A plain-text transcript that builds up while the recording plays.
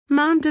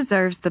Mom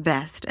deserves the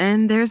best,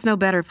 and there's no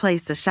better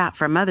place to shop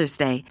for Mother's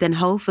Day than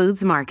Whole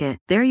Foods Market.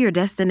 They're your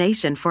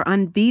destination for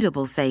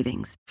unbeatable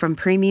savings, from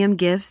premium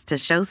gifts to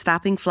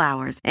show-stopping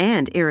flowers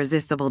and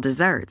irresistible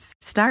desserts.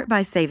 Start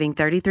by saving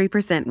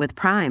 33% with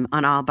Prime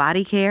on all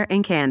body care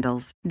and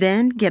candles.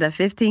 Then get a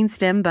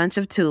 15-stem bunch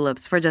of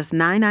tulips for just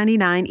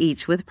 $9.99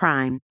 each with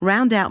Prime.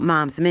 Round out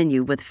Mom's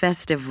menu with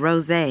festive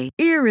rosé,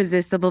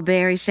 irresistible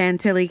berry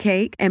chantilly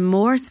cake, and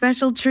more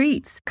special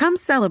treats. Come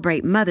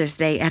celebrate Mother's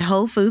Day at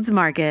Whole Foods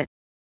Market.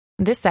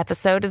 This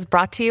episode is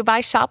brought to you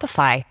by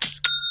Shopify.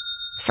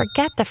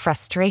 Forget the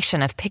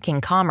frustration of picking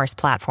commerce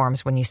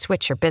platforms when you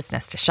switch your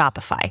business to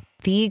Shopify,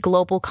 the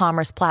global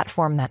commerce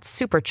platform that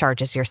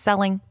supercharges your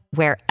selling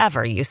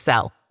wherever you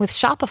sell. With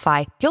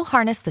Shopify, you'll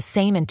harness the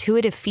same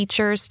intuitive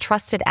features,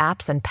 trusted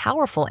apps, and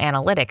powerful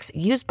analytics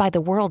used by the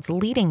world's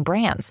leading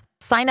brands.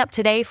 Sign up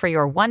today for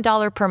your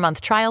 $1 per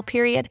month trial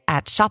period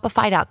at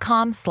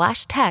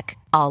shopify.com/tech,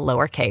 all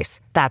lowercase.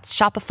 That's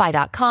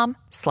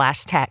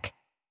shopify.com/tech.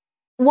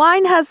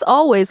 Wine has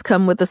always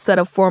come with a set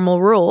of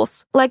formal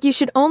rules, like you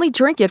should only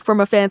drink it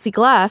from a fancy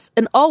glass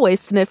and always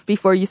sniff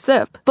before you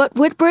sip. But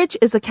Woodbridge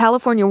is a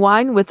California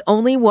wine with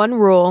only one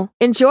rule.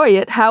 Enjoy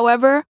it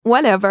however,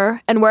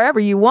 whenever, and wherever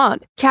you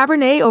want.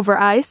 Cabernet over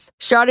ice,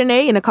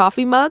 Chardonnay in a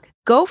coffee mug?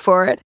 Go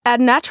for it. Add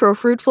natural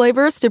fruit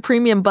flavors to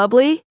premium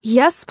bubbly?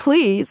 Yes,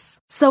 please.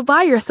 So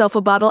buy yourself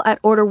a bottle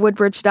at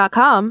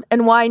orderwoodbridge.com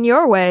and wine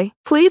your way.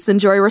 Please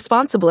enjoy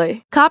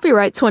responsibly.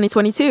 Copyright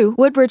 2022,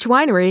 Woodbridge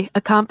Winery,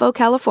 Acampo,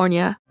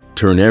 California.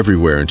 Turn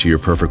everywhere into your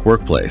perfect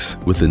workplace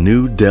with the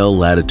new Dell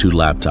Latitude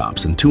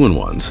laptops and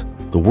 2-in-1s,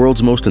 the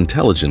world's most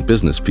intelligent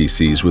business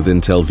PCs with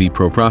Intel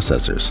vPro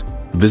processors.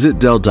 Visit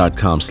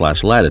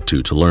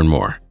Dell.com/latitude to learn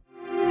more.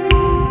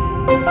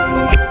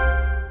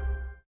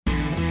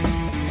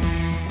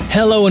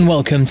 Hello and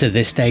welcome to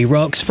This Day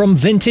Rocks from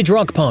Vintage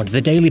Rock Pod,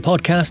 the daily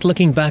podcast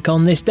looking back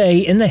on this day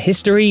in the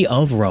history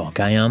of rock.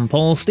 I am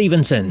Paul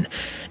Stevenson.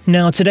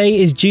 Now, today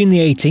is June the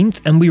 18th,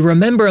 and we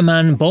remember a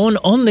man born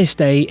on this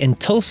day in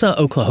Tulsa,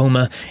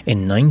 Oklahoma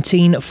in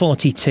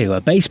 1942,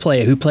 a bass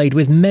player who played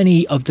with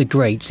many of the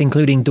greats,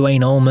 including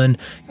Duane Allman,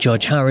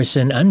 George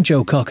Harrison, and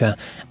Joe Cocker,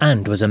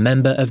 and was a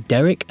member of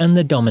Derek and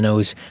the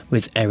Dominos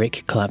with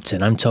Eric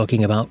Clapton. I'm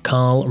talking about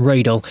Carl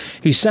Radle,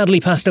 who sadly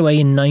passed away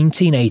in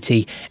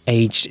 1980,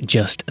 aged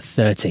just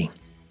 30.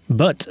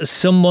 But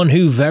someone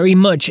who very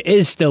much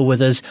is still with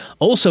us,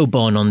 also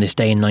born on this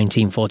day in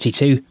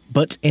 1942,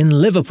 but in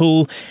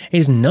Liverpool,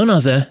 is none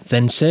other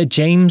than Sir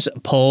James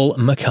Paul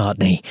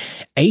McCartney.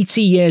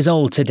 80 years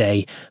old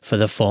today for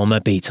the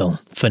former Beatle.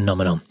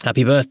 Phenomenal.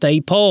 Happy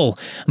birthday, Paul.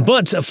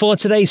 But for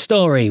today's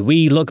story,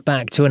 we look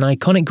back to an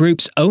iconic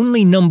group's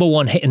only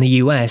 #1 hit in the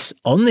US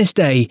on this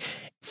day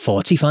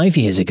 45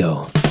 years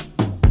ago.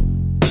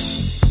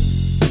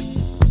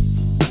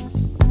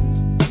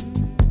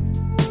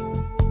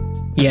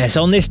 Yes,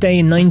 on this day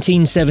in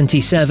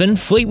 1977,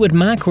 Fleetwood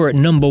Mac were at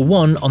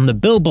 #1 on the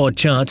Billboard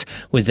chart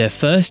with their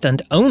first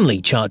and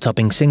only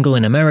chart-topping single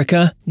in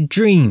America,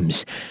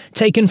 Dreams.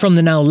 Taken from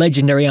the now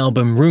legendary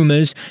album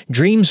Rumours,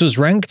 Dreams was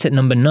ranked at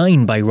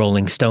 #9 by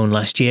Rolling Stone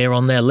last year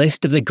on their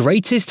list of the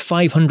greatest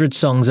 500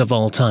 songs of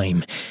all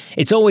time.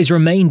 It's always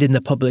remained in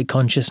the public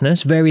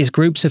consciousness, various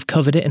groups have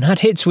covered it and had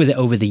hits with it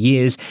over the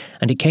years,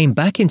 and it came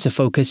back into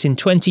focus in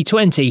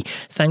 2020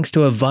 thanks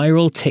to a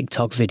viral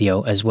TikTok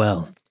video as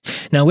well.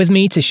 Now with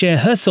me to share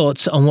her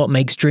thoughts on what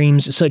makes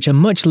Dreams such a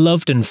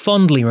much-loved and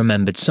fondly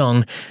remembered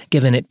song,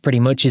 given it pretty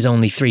much is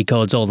only 3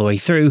 chords all the way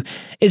through,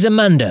 is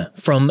Amanda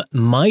from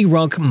My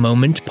Rock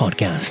Moment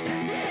podcast.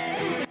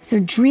 So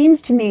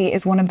Dreams to me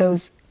is one of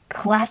those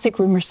classic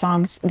Rumour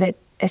songs that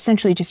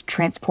essentially just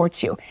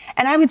transports you.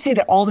 And I would say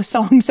that all the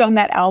songs on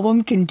that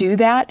album can do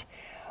that,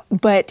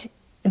 but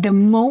the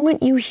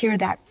moment you hear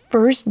that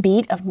first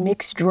beat of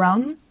mixed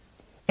drum,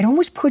 it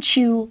almost puts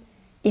you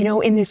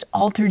in this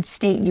altered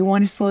state. You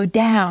want to slow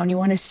down, you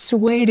want to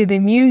sway to the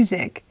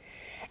music.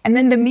 And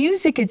then the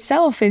music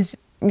itself is,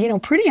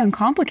 pretty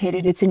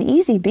uncomplicated. It's an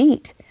easy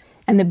beat.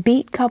 And the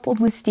beat coupled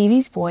with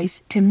Stevie's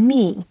voice, to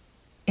me,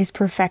 is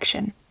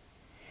perfection.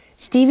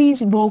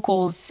 Stevie's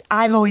vocals,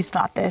 I've always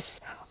thought this,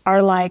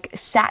 are like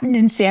satin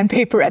and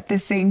sandpaper at the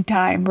same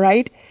time,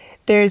 right?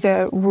 There's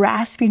a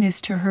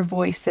raspiness to her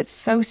voice that's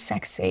so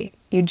sexy.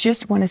 You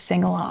just want to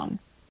sing along.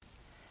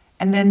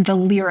 And then the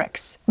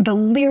lyrics. The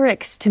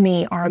lyrics, to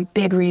me, are a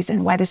big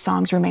reason why the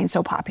songs remain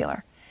so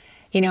popular.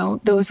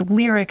 Those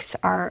lyrics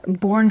are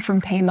born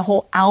from pain. The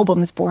whole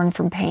album's born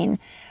from pain.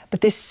 But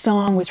this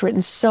song was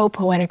written so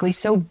poetically,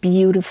 so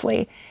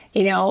beautifully,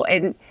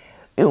 and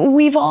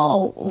we've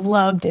all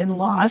loved and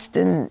lost,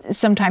 and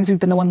sometimes we've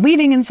been the one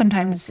leaving, and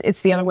sometimes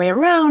it's the other way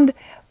around.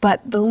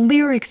 But the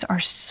lyrics are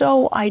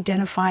so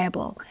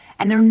identifiable,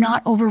 and they're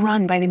not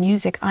overrun by the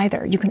music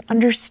either. You can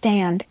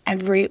understand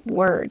every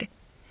word.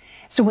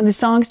 So when the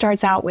song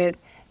starts out with,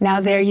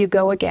 "Now there you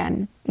go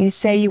again, you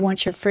say you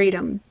want your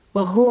freedom,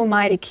 well, who am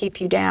I to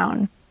keep you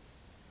down?"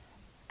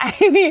 I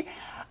mean,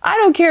 I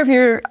don't care if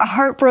you're a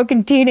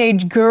heartbroken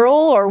teenage girl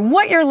or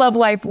what your love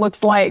life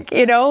looks like,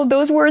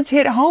 those words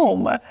hit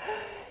home.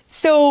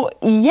 So,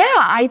 yeah,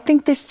 I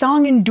think this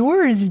song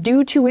endures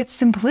due to its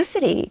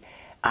simplicity,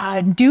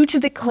 due to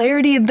the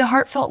clarity of the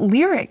heartfelt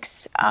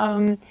lyrics,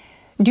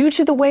 due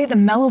to the way the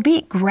mellow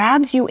beat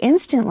grabs you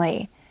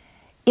instantly.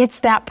 It's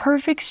that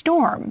perfect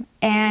storm,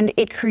 and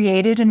it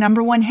created a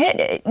number one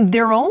hit,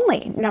 their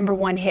only number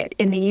one hit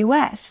in the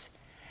U.S.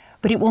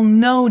 But it will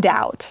no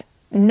doubt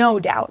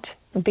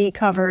be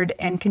covered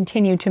and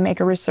continue to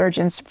make a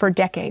resurgence for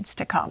decades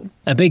to come.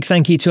 A big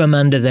thank you to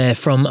Amanda there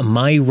from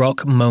My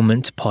Rock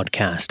Moment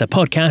podcast, a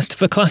podcast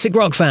for classic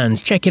rock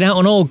fans. Check it out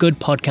on all good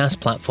podcast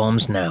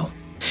platforms now.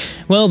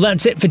 Well,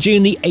 that's it for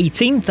June the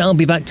 18th. I'll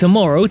be back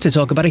tomorrow to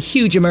talk about a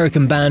huge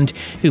American band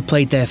who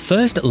played their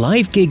first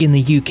live gig in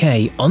the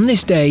UK on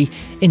this day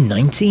in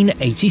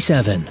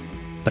 1987.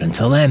 But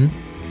until then,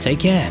 take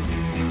care.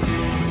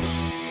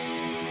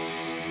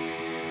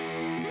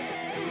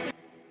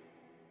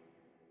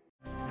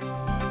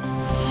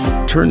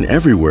 Turn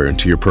everywhere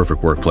into your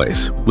perfect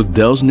workplace with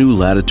Dell's new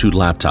Latitude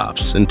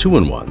laptops and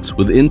 2-in-1s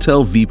with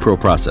Intel vPro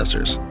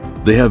processors.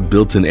 They have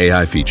built-in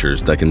AI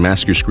features that can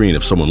mask your screen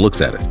if someone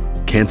looks at it,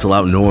 cancel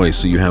out noise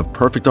so you have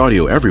perfect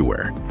audio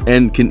everywhere,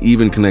 and can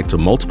even connect to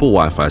multiple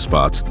Wi-Fi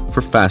spots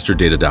for faster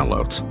data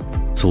downloads.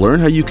 To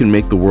learn how you can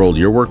make the world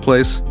your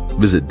workplace,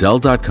 visit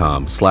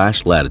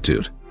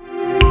Dell.com/latitude.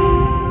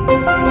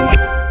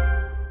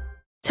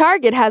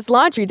 Target has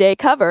Laundry Day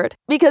covered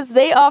because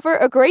they offer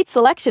a great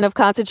selection of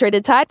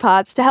concentrated Tide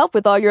Pods to help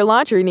with all your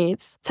laundry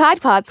needs.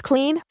 Tide Pods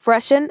clean,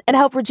 freshen, and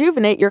help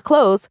rejuvenate your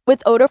clothes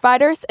with odor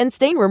fighters and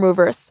stain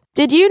removers.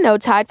 Did you know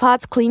Tide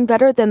Pods clean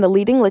better than the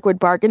leading liquid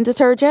bargain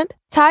detergent?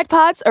 Tide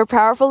Pods are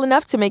powerful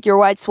enough to make your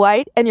whites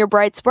white and your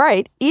brights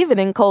bright, even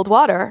in cold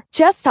water.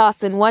 Just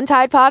toss in 1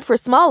 Tide Pod for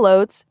small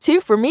loads,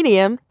 2 for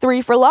medium,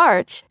 3 for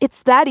large.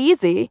 It's that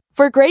easy.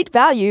 For great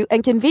value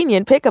and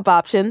convenient pickup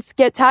options,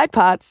 get Tide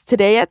Pods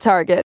today at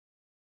Target.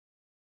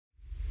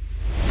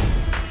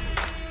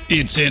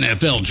 It's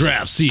NFL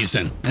draft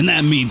season, and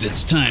that means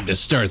it's time to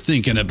start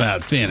thinking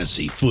about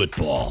fantasy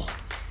football.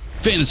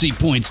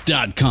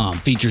 FantasyPoints.com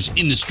features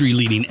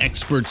industry-leading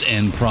experts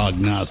and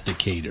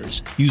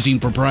prognosticators using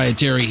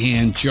proprietary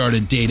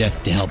hand-charted data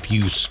to help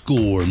you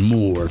score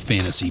more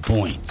fantasy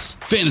points.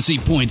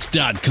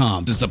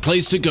 FantasyPoints.com is the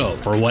place to go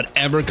for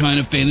whatever kind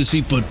of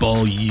fantasy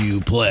football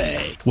you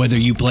play. Whether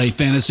you play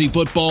fantasy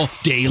football,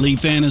 daily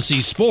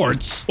fantasy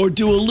sports, or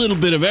do a little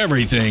bit of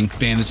everything,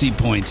 Fantasy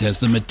Points has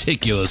the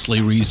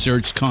meticulously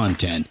researched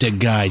content to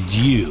guide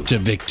you to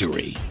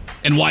victory.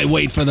 And why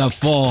wait for the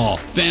fall?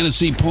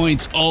 Fantasy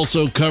Points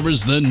also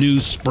covers the new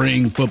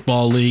spring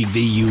football league,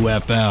 the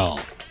UFL.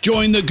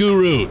 Join the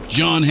guru,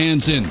 John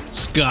Hansen,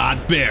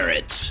 Scott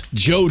Barrett,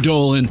 Joe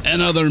Dolan,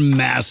 and other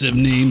massive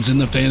names in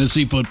the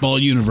fantasy football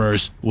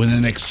universe with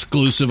an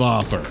exclusive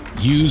offer.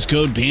 Use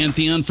code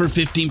Pantheon for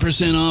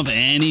 15% off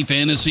any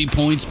Fantasy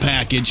Points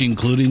package,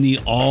 including the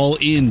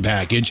all-in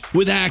package,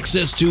 with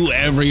access to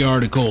every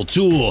article,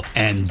 tool,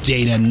 and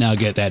data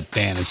nugget that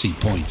Fantasy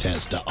Points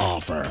has to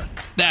offer.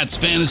 That's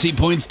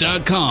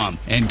FantasyPoints.com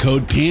and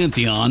code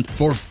Pantheon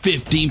for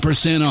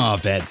 15%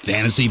 off at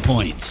Fantasy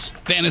Points.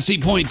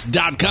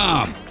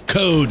 FantasyPoints.com,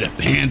 code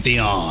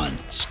Pantheon.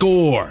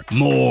 Score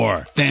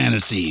more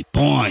fantasy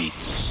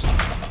points.